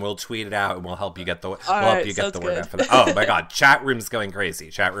us and we'll tweet it out and we'll help you get the word out for that. Oh my God, chat room's going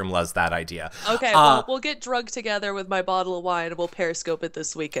crazy. Chat room loves that idea. Okay, well we'll get drunk together with my bottle of wine and we'll Periscope it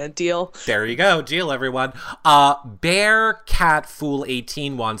this weekend. Deal. There you go. Deal, everyone. Bear Cat Fool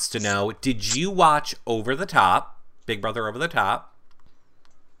 18 wants to know, did you watch Over the Top? Big Brother Over the Top?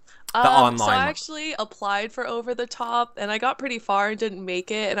 The online So I one. actually applied for Over the Top and I got pretty far and didn't make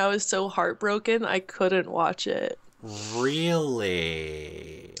it, and I was so heartbroken I couldn't watch it.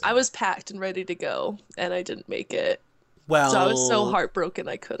 Really? I was packed and ready to go and I didn't make it. So I was so Well, heartbroken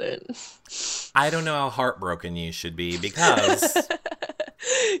I couldn't. I don't know how heartbroken you should be because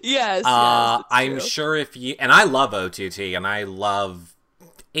Yes, it's I'm true. sure if you, and I love OTT and I love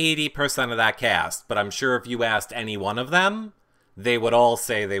 80% of that cast, but I'm sure if you asked any one of them, they would all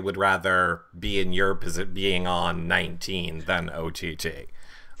say they would rather be in your position, being on 19 than OTT.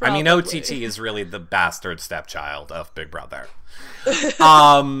 I mean, OTT Probably. is really the bastard stepchild of Big Brother.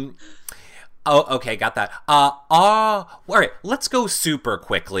 Um, Oh, okay, got that. All right, let's go super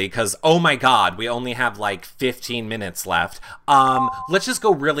quickly because oh my god, we only have like 15 minutes left. Let's just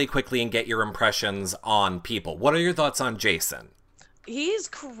go really quickly and get your impressions on people. What are your thoughts on Jason? He's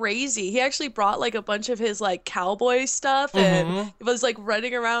crazy. He actually brought like a bunch of his like cowboy stuff and Mm-hmm. was like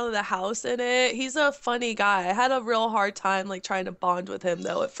running around the house in it. He's a funny guy. I had a real hard time like trying to bond with him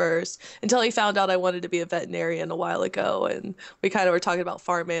though at first until he found out I wanted to be a veterinarian a while ago, and we kind of were talking about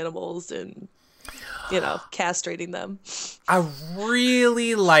farm animals and castrating them. I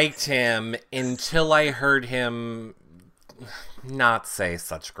really liked him until I heard him not say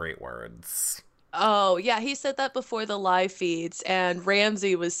such great words. Oh, yeah, he said that before the live feeds, and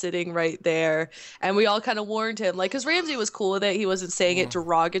Ramsey was sitting right there, and we all kind of warned him, like, because Ramsey was cool with it. He wasn't saying it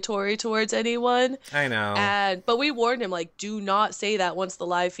derogatory towards anyone. I know. But we warned him, like, do not say that once the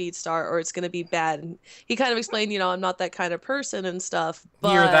live feeds start, or it's going to be bad. And he kind of explained, I'm not that kind of person and stuff,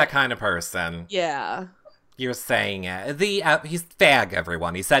 You're that but kind of person. yeah, You're saying it. He's fag,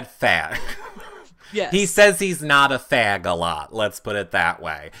 everyone. He said fag. yes. He says he's not a fag a lot, let's put it that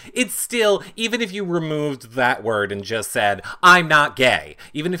way. It's still, even if you removed that word and just said, I'm not gay,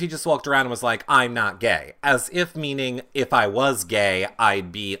 even if he just walked around and was like, I'm not gay, as if meaning if I was gay,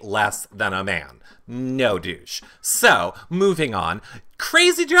 I'd be less than a man. No douche. So, moving on.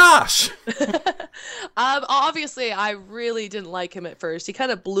 Crazy Josh! Obviously, I really didn't like him at first. He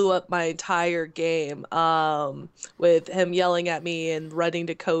kind of blew up my entire game, with him yelling at me and running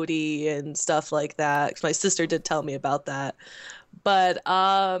to Cody and stuff like that. 'Cause my sister did tell me about that. But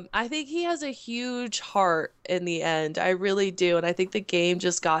I think he has a huge heart in the end. I really do. And I think the game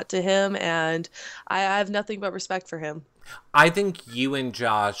just got to him, and I have nothing but respect for him. I think you and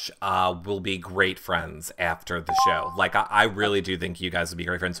Josh will be great friends after the show. Like, I really do think you guys will be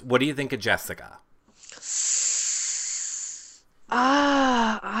great friends. What do you think of Jessica?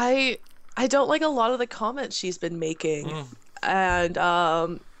 I don't like a lot of the comments she's been making. And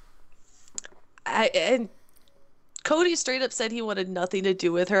and Cody straight up said he wanted nothing to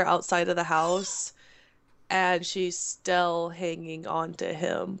do with her outside of the house, and she's still hanging on to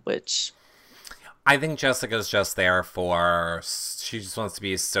him, which I think Jessica's just there for, she just wants to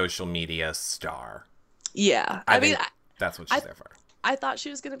be a social media star. yeah. I mean, think that's what she's there for. I thought she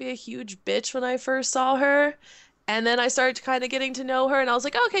was going to be a huge bitch when I first saw her. And then I started kind of getting to know her, and I was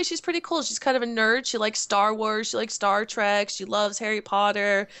like, oh, okay, she's pretty cool. She's kind of a nerd. She likes Star Wars. She likes Star Trek. She loves Harry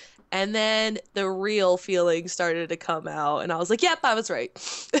Potter. And then the real feelings started to come out, and I was like, yep, I was right.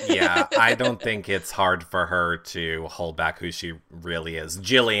 Yeah, I don't think it's hard for her to hold back who she really is.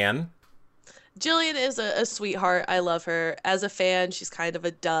 Jillian. Jillian is a sweetheart. I love her. As a fan, she's kind of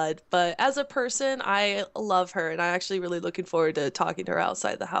a dud. But as a person, I love her, and I'm actually really looking forward to talking to her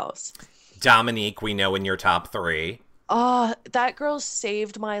outside the house. Dominique, we know in your top 3. Oh, that girl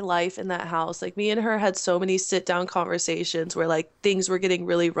saved my life in that house. Like, me and her had so many sit down conversations where like things were getting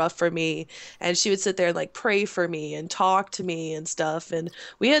really rough for me, and she would sit there and like pray for me and talk to me and stuff. And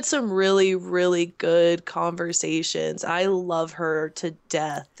we had some really, really good conversations. I love her to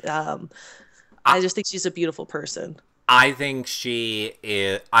death. I just think she's a beautiful person. I think she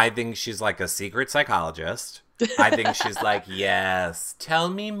is, I think she's like a secret psychologist. I think she's like, yes, tell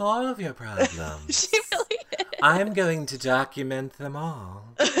me more of your problems. She really is. I'm going to document them all.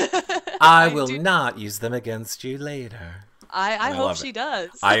 I will do. not use them against you later. I hope love she it. does.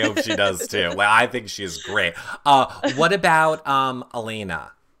 I hope she does too. Well, I think she's great. What about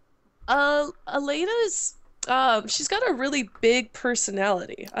Elena? Elena's she's got a really big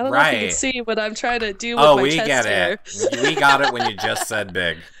personality. I don't know if you Right. can see what I'm trying to do with Oh, my we chest get here. it. We got it when you just said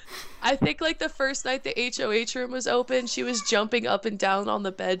big. I think like the first night the HOH room was open, she was jumping up and down on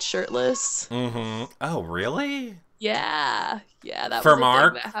the bed shirtless. Mm-hmm. Oh, really? Yeah, that For was a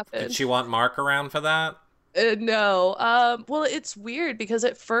Mark? thing that Did happened. she want Mark around for that? No. Well, it's weird because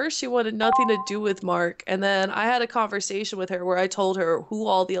at first she wanted nothing to do with Mark, and then I had a conversation with her where I told her who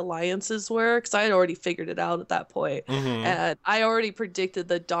all the alliances were because I had already figured it out at that point, Mm-hmm. and I already predicted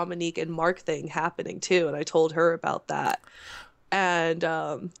the Dominique and Mark thing happening too, and I told her about that. And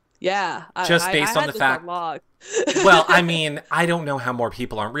yeah, Just I based on had the this on fact. log. Well, I mean, I don't know how more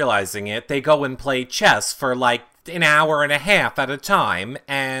people aren't realizing it. They go and play chess for like an hour and a half at a time,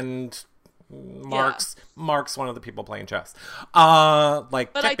 and Yeah. Mark's one of the people playing chess.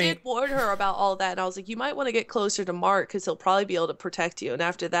 Like But I did checkmate. warn her about all that, and I was like, you might want to get closer to Mark because he'll probably be able to protect you. And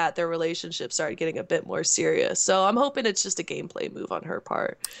after that, their relationship started getting a bit more serious. So I'm hoping it's just a gameplay move on her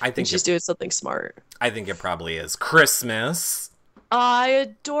part, I and think she's it doing something smart. I think it probably is Christmas. I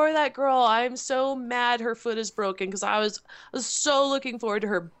adore that girl. I'm so mad her foot is broken because I was so looking forward to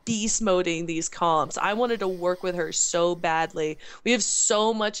her beast moding these comps. I wanted to work with her so badly. We have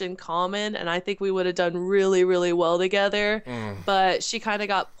so much in common, and I think we would have done really, really well together. Mm. But she kind of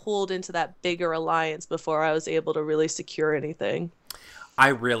got pulled into that bigger alliance before I was able to really secure anything. I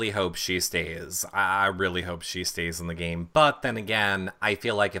really hope she stays. I really hope she stays in the game. But then again, I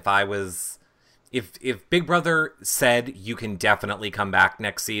feel like if Big Brother said you can definitely come back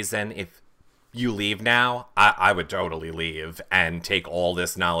next season, if you leave now, I would totally leave and take all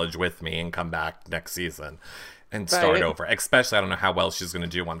this knowledge with me and come back next season and start Right. over. Especially, I don't know how well she's going to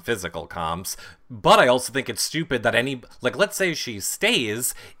do on physical comps. But I also think it's stupid that like, let's say she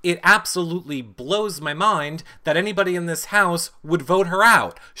stays, it absolutely blows my mind that anybody in this house would vote her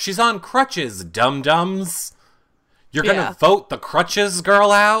out. She's on crutches, dum-dums. You're going Yeah. to vote the crutches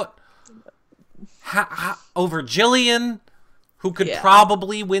girl out? Over Jillian, who could Yeah.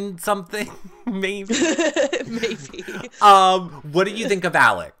 probably win something, maybe. Maybe. What do you think of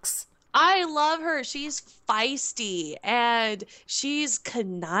Alex? I love her. She's feisty and she's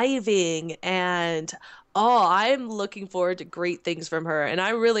conniving and oh, I'm looking forward to great things from her. And I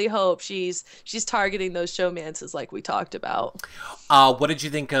really hope she's targeting those showmances like we talked about. What did you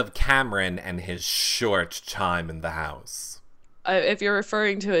think of Cameron and his short time in the house? If you're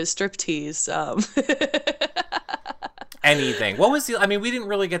referring to his striptease, Anything. What was he? I mean, we didn't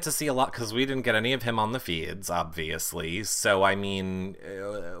really get to see a lot because we didn't get any of him on the feeds, obviously. So, I mean,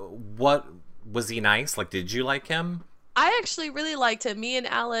 what was he nice? Like, did you like him? I actually really liked him. Me and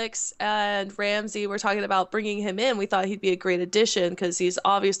Alex and Ramsey were talking about bringing him in. We thought he'd be a great addition because he's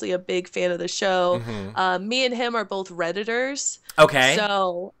obviously a big fan of the show. Mm-hmm. Me and him are both Redditors. Okay.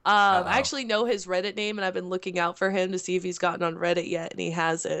 So I Uh-oh. actually know his Reddit name and I've been looking out for him to see if he's gotten on Reddit yet, and he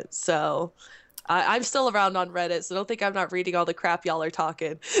hasn't. So I'm still around on Reddit, so don't think I'm not reading all the crap y'all are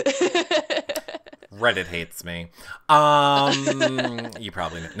talking. Reddit hates me. You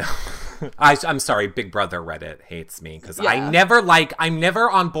probably know. I'm sorry, Big Brother Reddit hates me because Yeah. I'm never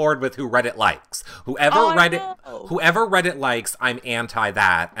on board with who Reddit likes. Oh, I know. Whoever Reddit likes, I'm anti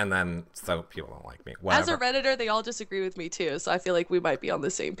that, and then so people don't like me. As a Whatever. Redditor, they all disagree with me too, so I feel like we might be on the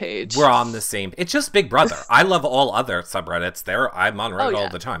same page. We're on the same. It's just Big Brother. I love all other subreddits. I'm on Reddit all yeah.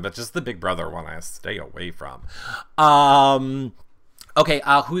 the time, but just the Big Brother one I stay away from. Um. Okay.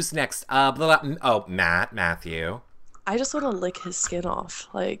 Who's next? Oh, Matthew. I just want to lick his skin off.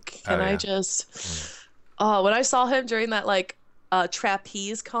 Like, Oh can I yeah. just? Oh, when I saw him during that like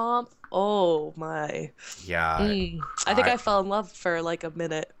trapeze comp, oh my. Yeah. I think I- I fell in love for like a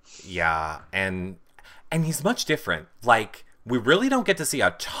minute. Yeah, and he's much different. Like, we really don't get to see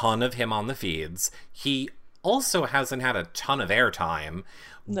a ton of him on the feeds. He also hasn't had a ton of airtime.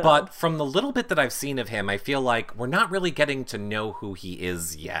 No. But from the little bit that I've seen of him, I feel like we're not really getting to know who he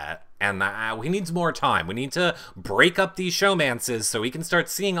is yet. And he needs more time. We need to break up these showmances so we can start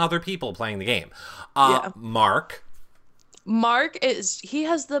seeing other people playing the game. Yeah. Mark. He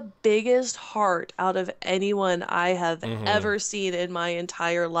has the biggest heart out of anyone I have Mm-hmm. ever seen in my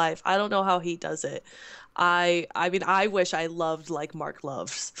entire life. I don't know how he does it. I mean, I wish I loved like Mark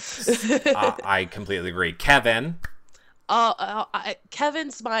loves. I completely agree. Kevin.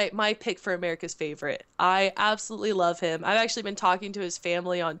 Kevin's my pick for America's favorite. I absolutely love him. I've actually been talking to his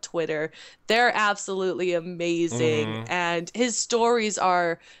family on Twitter. They're absolutely amazing, and his stories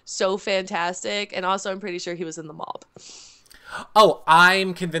are so fantastic. And also, I'm pretty sure he was in the mob. Oh,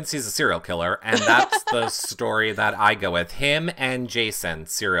 I'm convinced he's a serial killer, and that's the story that I go with. Him and Jason,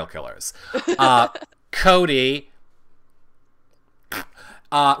 serial killers. Cody.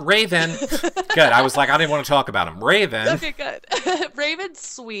 Raven. Good. I was like, I didn't want to talk about him. Raven. Okay, good. Raven's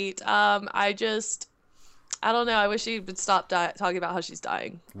sweet. I don't know. I wish she would stop talking about how she's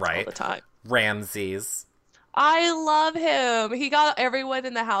dying all Right. the time. Ramses. I love him. He got everyone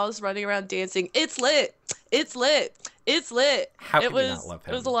in the house running around dancing. It's lit. It's lit. It's lit. How It can you not was love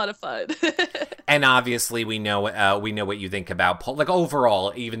it was a him? lot of fun. And obviously, we know what you think about Paul. Like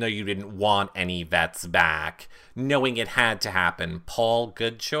overall, even though you didn't want any vets back, knowing it had to happen, Paul,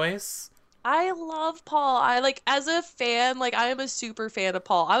 good choice. I love Paul. I like as a fan, like I am a super fan of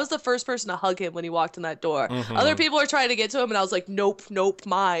Paul. I was the first person to hug him when he walked in that door. Other Mm-hmm. people were trying to get to him and I was like, nope, nope,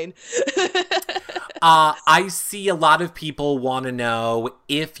 mine. I see a lot of people want to know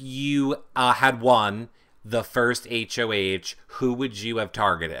if you had won the first HOH, who would you have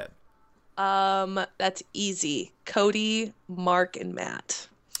targeted? That's easy. Cody, Mark, and Matt.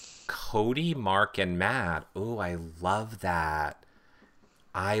 Cody, Mark, and Matt. Ooh, I love that.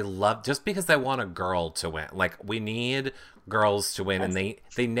 I love just because I want a girl to win. Like we need girls to win, and Yes.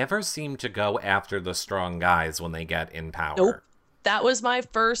 they never seem to go after the strong guys when they get in Nope. power. That was my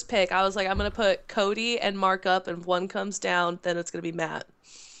first pick. I was like, I'm gonna put Cody and Mark up, and if one comes down, then it's gonna be Matt.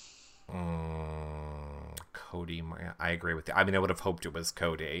 Cody, I agree with you. I mean, I would have hoped it was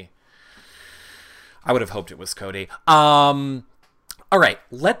Cody. I would have hoped it was Cody. All right,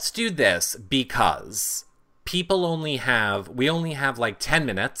 let's do this because we only have like 10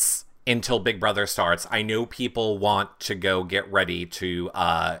 minutes until Big Brother starts. I know people want to go get ready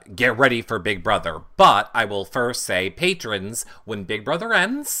for Big Brother, but I will first say, patrons, when Big Brother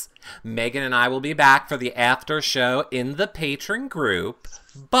ends, Megan and I will be back for the after show in the patron group.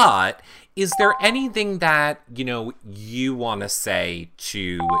 But is there anything that, you want to say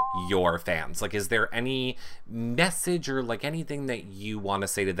to your fans? Like, is there any message or like anything that you want to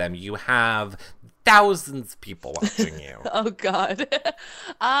say to them? You have thousands of people watching you. Oh God.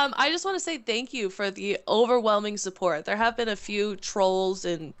 I just want to say thank you for the overwhelming support. There have been a few trolls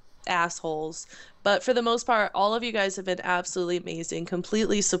and assholes, but for the most part, all of you guys have been absolutely amazing,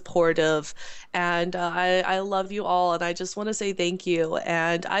 completely supportive, and I love you all, and I just want to say thank you.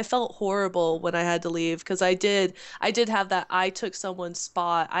 And I felt horrible when I had to leave because I did have that I took someone's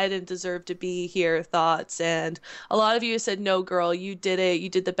spot. I didn't deserve to be here thoughts, and a lot of you said, no, girl, you did it. You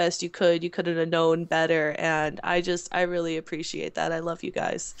did the best you could. You couldn't have known better. And I really appreciate that. I love you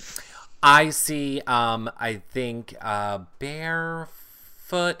guys. I see, I think,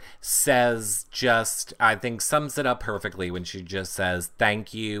 Barefoot says I think sums it up perfectly when she just says,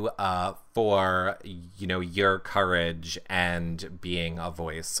 thank you, for, your courage and being a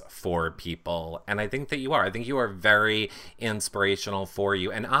voice for people. And I think that you are. I think you are very inspirational for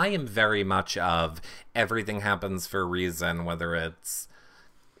you. And I am very much of everything happens for a reason, whether it's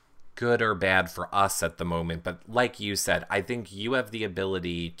good or bad for us at the moment. But like you said, I think you have the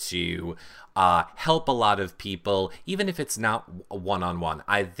ability to help a lot of people, even if it's not one-on-one.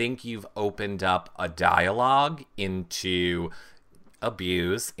 I think you've opened up a dialogue into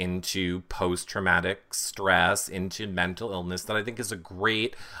abuse, into post-traumatic stress, into mental illness that I think is a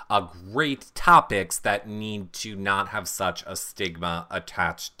great topics that need to not have such a stigma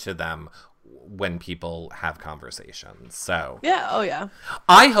attached to them when people have conversations. So Yeah, oh yeah.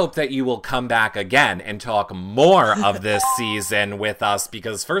 I hope that you will come back again and talk more of this season with us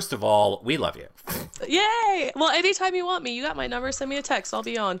because, first of all, we love you. Yay! Well, anytime you want me, you got my number, send me a text. I'll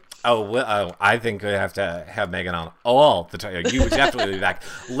be on. I think we have to have Megan on all the time. You would definitely be back.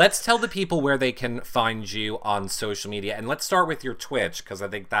 Let's tell the people where they can find you on social media. And let's start with your Twitch because I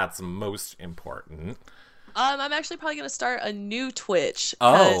think that's most important. I'm actually probably gonna start a new Twitch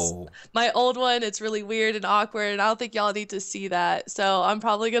because Oh. my old one, it's really weird and awkward, and I don't think y'all need to see that. So I'm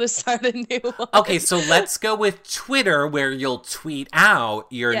probably gonna start a new one. Okay, so let's go with Twitter, where you'll tweet out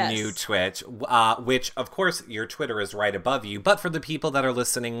your Yes. new Twitch, which, of course, your Twitter is right above you. But for the people that are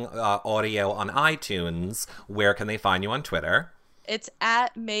listening audio on iTunes, where can they find you on Twitter? It's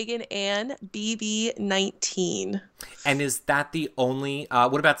at Megan Ann BB19. And is that the only?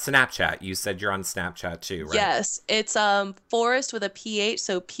 What about Snapchat? You said you're on Snapchat too, right? Yes, it's Forest with a PH,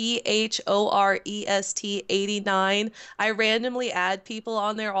 so PHOREST 89. I randomly add people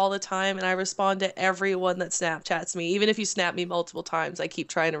on there all the time, and I respond to everyone that Snapchats me. Even if you snap me multiple times, I keep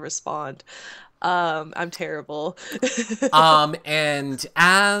trying to respond. I'm terrible. And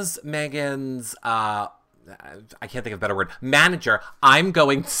as Megan's, I can't think of a better word, manager, I'm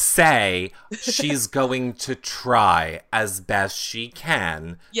going to say she's going to try as best she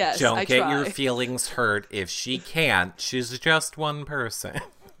can. Yes, Don't I get your try. feelings hurt if she can't. She's just one person.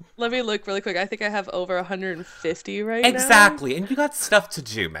 Let me look really quick. I think I have over 150 right now. Exactly. And you got stuff to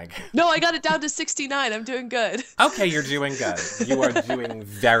do, Megan. No, I got it down to 69. I'm doing good. Okay, you're doing good. You are doing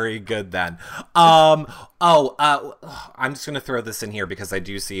very good then. I'm just going to throw this in here because I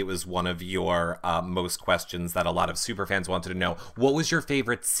do see it was one of your most questions that a lot of super fans wanted to know. What was your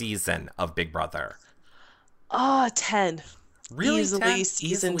favorite season of Big Brother? Oh, 10. Really? Easily 10?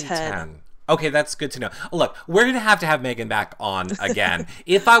 season Easily 10. 10. Okay, that's good to know. Look, we're gonna have to have Megan back on again.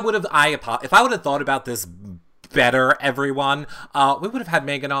 If I would have thought about this better, everyone, we would have had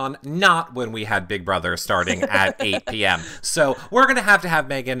Megan on, not when we had Big Brother starting at 8 p.m. So we're going to have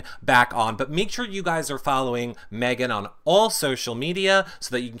Megan back on, but make sure you guys are following Megan on all social media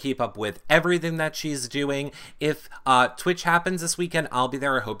so that you can keep up with everything that she's doing. If Twitch happens this weekend, I'll be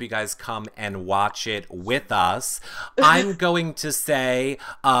there. I hope you guys come and watch it with us. I'm going to say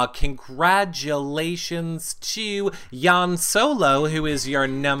congratulations to Jan Solo, who is your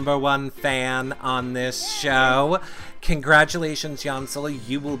 #1 fan on this show. Congratulations, Jan Solo.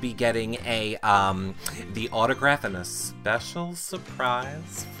 You will be getting the autograph and a special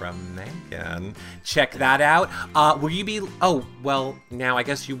surprise from Megan. Check that out. Will you be... Oh, well, now I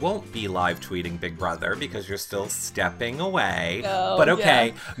guess you won't be live tweeting Big Brother because you're still stepping away. Oh, but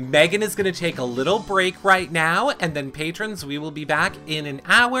okay, yeah. Megan is going to take a little break right now, and then patrons, we will be back in an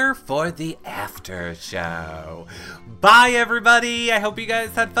hour for the after show. Bye, everybody. I hope you guys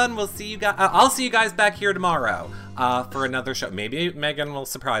had fun. We'll see you guys. I'll see you guys back here tomorrow for another show. Maybe Megan will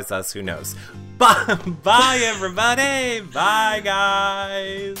surprise us. Who knows? Bye, everybody. Bye,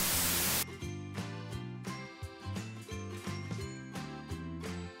 guys.